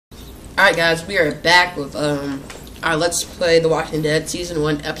Alright guys, we are back with our Let's Play The Walking Dead Season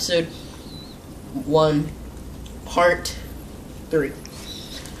 1, Episode 1, Part 3.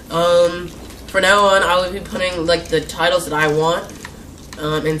 For now on, I will be putting like the titles that I want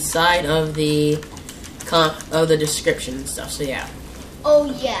inside of the description and stuff, so yeah.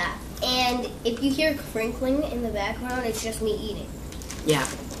 Oh yeah, and if you hear crinkling in the background, it's just me eating. Yeah.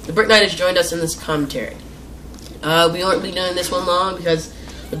 The Brick Knight has joined us in this commentary. We won't be doing this one long because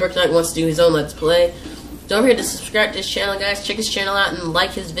the Brick Knight wants to do his own Let's Play. Don't forget to subscribe to his channel, guys. Check his channel out and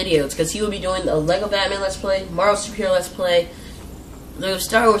like his videos, because he will be doing a Lego Batman Let's Play, Marvel Superhero Let's Play, the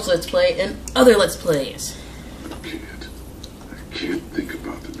Star Wars Let's Play, and other Let's Plays. I can't think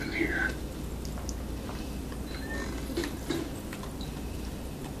about them in here.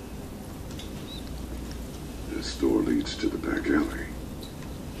 This door leads to the back alley.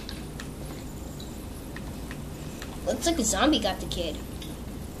 Looks like a zombie got the kid.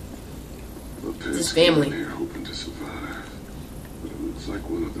 It's his family. Here hoping to survive, but it looks like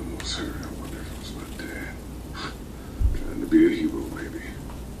one of them was hurt. I wonder if it was my dad. Trying to be a hero, maybe,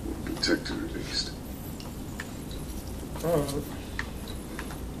 or a protector at least. Oh.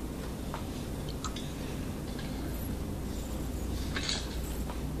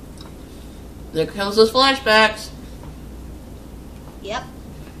 There comes those flashbacks. Yep.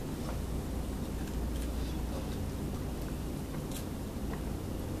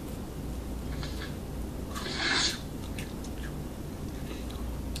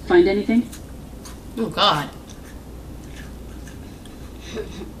 Find anything? Oh God.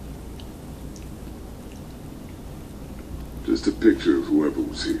 Just a picture of whoever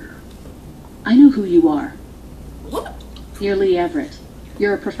was here. I know who you are. What? You're Lee Everett.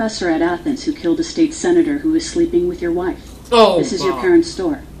 You're a professor at Athens who killed a state senator who was sleeping with your wife. Oh, this is your God. parents'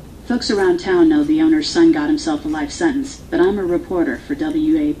 store. Folks around town know the owner's son got himself a life sentence, but I'm a reporter for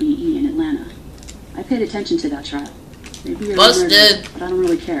WABE in Atlanta. I paid attention to that trial. Maybe you're Busted. a murderer, but I don't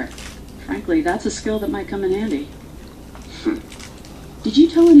really care. Frankly, that's a skill that might come in handy. Did you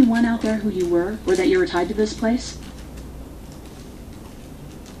tell anyone out there who you were, or that you were tied to this place?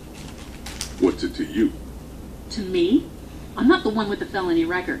 What's it to you? To me? I'm not the one with the felony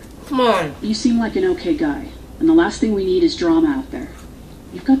record. Come on. You seem like an okay guy, and the last thing we need is drama out there.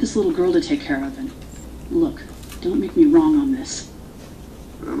 You've got this little girl to take care of, and look, don't make me wrong on this.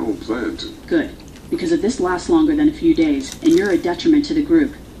 I don't plan to. Good, because if this lasts longer than a few days, and you're a detriment to the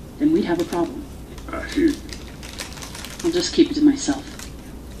group, then we'd have a problem. I hear you. I'll just keep it to myself.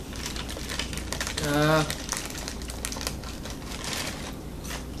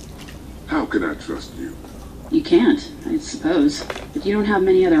 How can I trust you? You can't, I suppose, but you don't have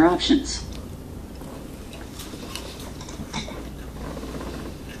many other options.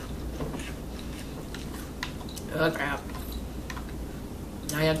 Oh crap.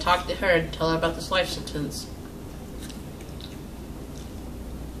 Now I gotta talk to her and tell her about this life sentence.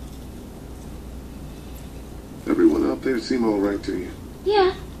 Everyone out there seem all right to you?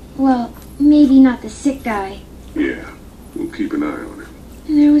 Yeah, well, maybe not the sick guy. Yeah, we'll keep an eye on him.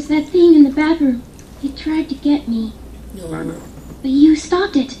 And there was that thing in the bathroom. It tried to get me, I know. but you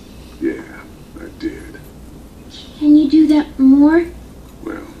stopped it. Yeah, I did. Can you do that more?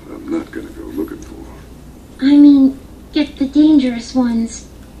 Well, I'm not gonna go looking for him. I mean, get the dangerous ones.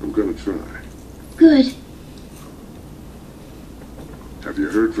 I'm gonna try. Good. Have you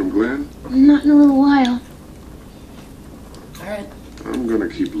heard from Glenn? Not in a little while. Alright. I'm gonna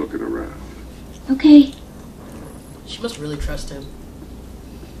keep looking around. Okay. She must really trust him.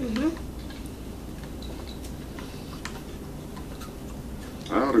 Mm-hmm.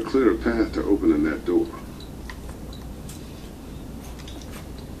 I ought to clear a path to opening that door.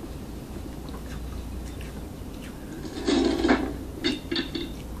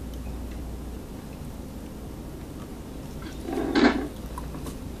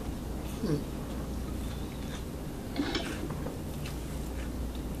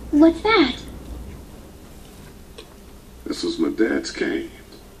 What's that? This was my dad's cane.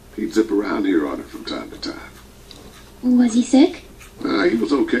 He'd zip around here on it from time to time. Was he sick? He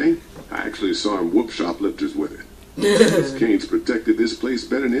was okay. I actually saw him whoop shoplifters with it. His canes protected this place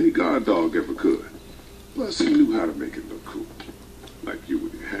better than any guard dog ever could. Plus, he knew how to make it look cool. Like you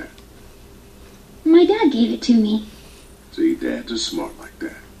with your hat. My dad gave it to me. See, dads are smart like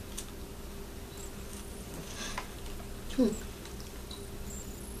that.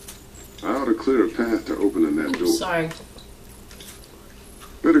 I ought to clear a path to opening that door. Sorry.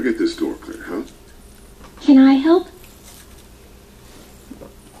 Better get this door clear, huh? Can I help?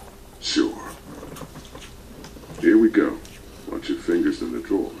 Sure. Here we go. Watch your fingers in the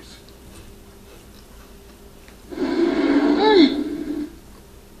drawers.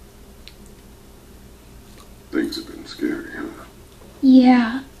 scary, huh?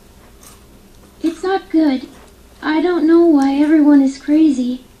 Yeah. It's not good. I don't know why everyone is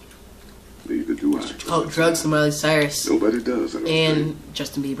crazy. Neither do I. Oh, drugs to Miley Cyrus. Nobody does, I don't And think.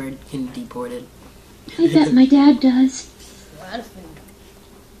 Justin Bieber getting deported. I bet my dad does. A lot of food.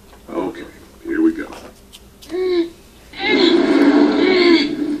 Okay, here we go.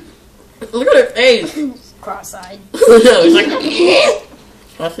 Look at her face. Cross-eyed. No, it's like...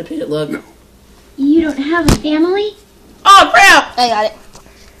 What's the pit look? No. You don't have a family? Oh, crap! I got it.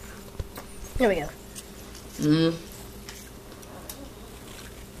 There we go. Mm.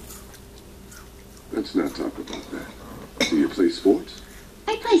 Let's not talk about that. Do you play sports?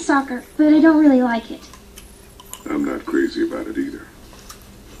 I play soccer, but I don't really like it. I'm not crazy about it either.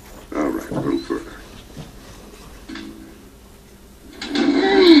 All right, a little further.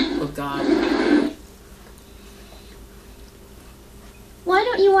 Oh, God. Why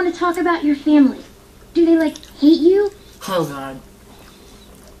don't you want to talk about your family? Do they, like, hate you? Oh, God.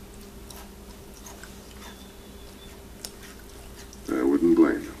 I wouldn't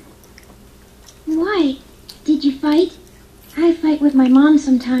blame them. Why? Did you fight? I fight with my mom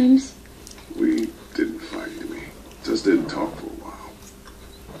sometimes. We didn't fight, we just didn't talk for a while.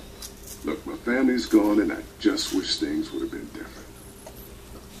 Look, my family's gone, and I just wish things would have been different.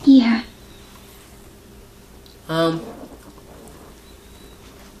 Yeah. I'm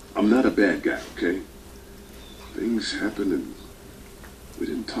not a bad guy, okay? Things happened, and we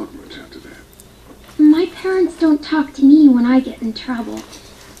didn't talk much after that. My parents don't talk to me when I get in trouble.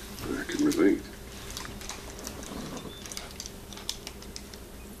 I can relate.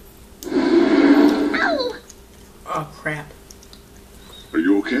 Ow! Oh, crap. Are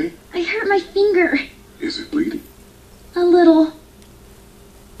you okay? I hurt my finger. Is it bleeding? A little.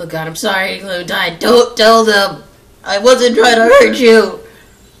 Oh, God, I'm sorry, Clementine. Don't tell them. I wasn't trying to hurt you.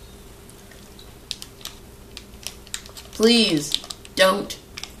 Please, don't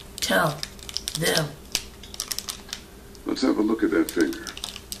tell them. Let's have a look at that finger.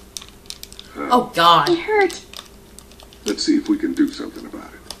 Oh, God. It hurt. Let's see if we can do something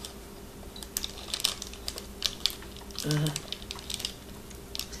about it.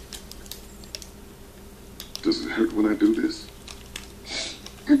 Does it hurt when I do this?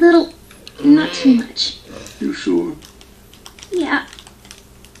 A little. Not too much. You sure? Yeah.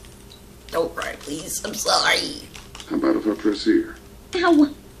 Don't cry, please. I'm sorry. How about if I press here? Ow.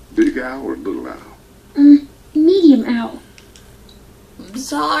 Big owl or little owl? Medium ow. I'm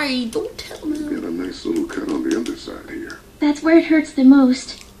sorry. Don't tell me. Got a nice little cut on the underside here. That's where it hurts the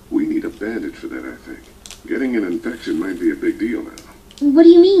most. We need a bandage for that, I think. Getting an infection might be a big deal now. What do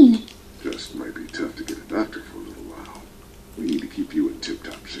you mean? Just might be tough to get a doctor for a little while. We need to keep you in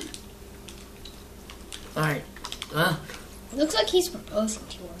tip-top shape. Alright. Looks like he's proposing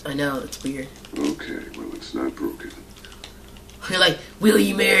to her. I know, it's weird. Okay, well, it's not broken. You're like, will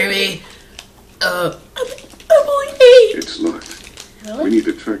you marry me? I'm only 8. It's locked. Really? We need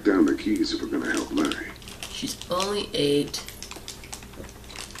to track down the keys if we're going to help Larry. She's only 8.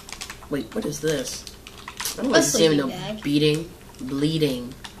 Wait, what is this? I don't A want to see him sleeping no bag.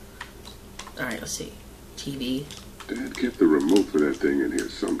 bleeding. Alright, let's see. TV. Dad kept the remote for that thing in here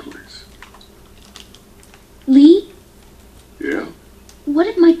someplace. Lee? Yeah? What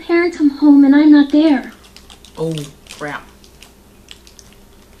if my parents come home and I'm not there? Oh, crap.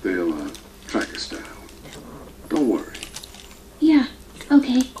 They'll, track us down. Don't worry. Yeah.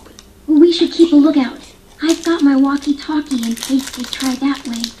 Okay. We should keep a lookout. I've got my walkie-talkie in case they try that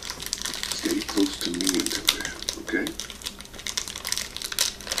way. Stay close to me until then, okay?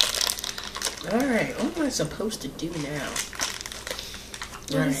 Alright, what am I supposed to do now? Well,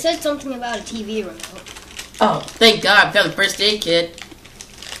 he Alright. said something about a TV remote. Oh, thank God, I found the first aid kit.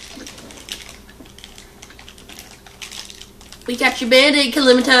 We got your band-aid,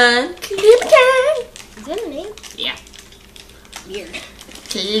 Clementine. Clementine! Is that a name? Yeah. Weird.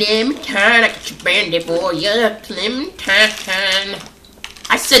 Clementine, I got your band-aid for you. Clementine.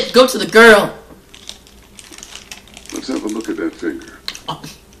 I said go to the girl. Let's have a look at that finger. Oh,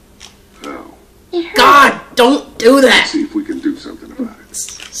 Ow. It hurts. God, don't do Let's that. see if we can do something about it.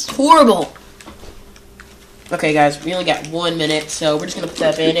 It's horrible. Okay, guys, we only got 1 minute, so we're just going to put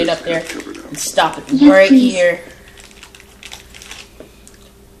that Let's get band-aid this up there guy covered up. and stop it Yes, right please. here.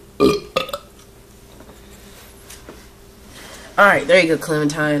 Alright, there you go,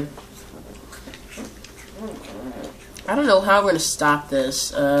 Clementine. I don't know how we're going to stop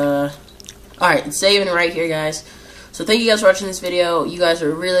this. Alright, it's saving right here, guys. So thank you guys for watching this video. You guys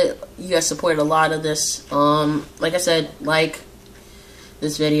supported a lot of this. Like I said, like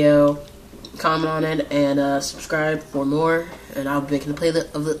this video, comment on it, and subscribe for more. And I'll be making a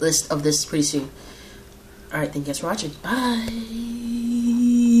playlist of this pretty soon. Alright, thank you guys for watching. Bye.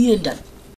 And done.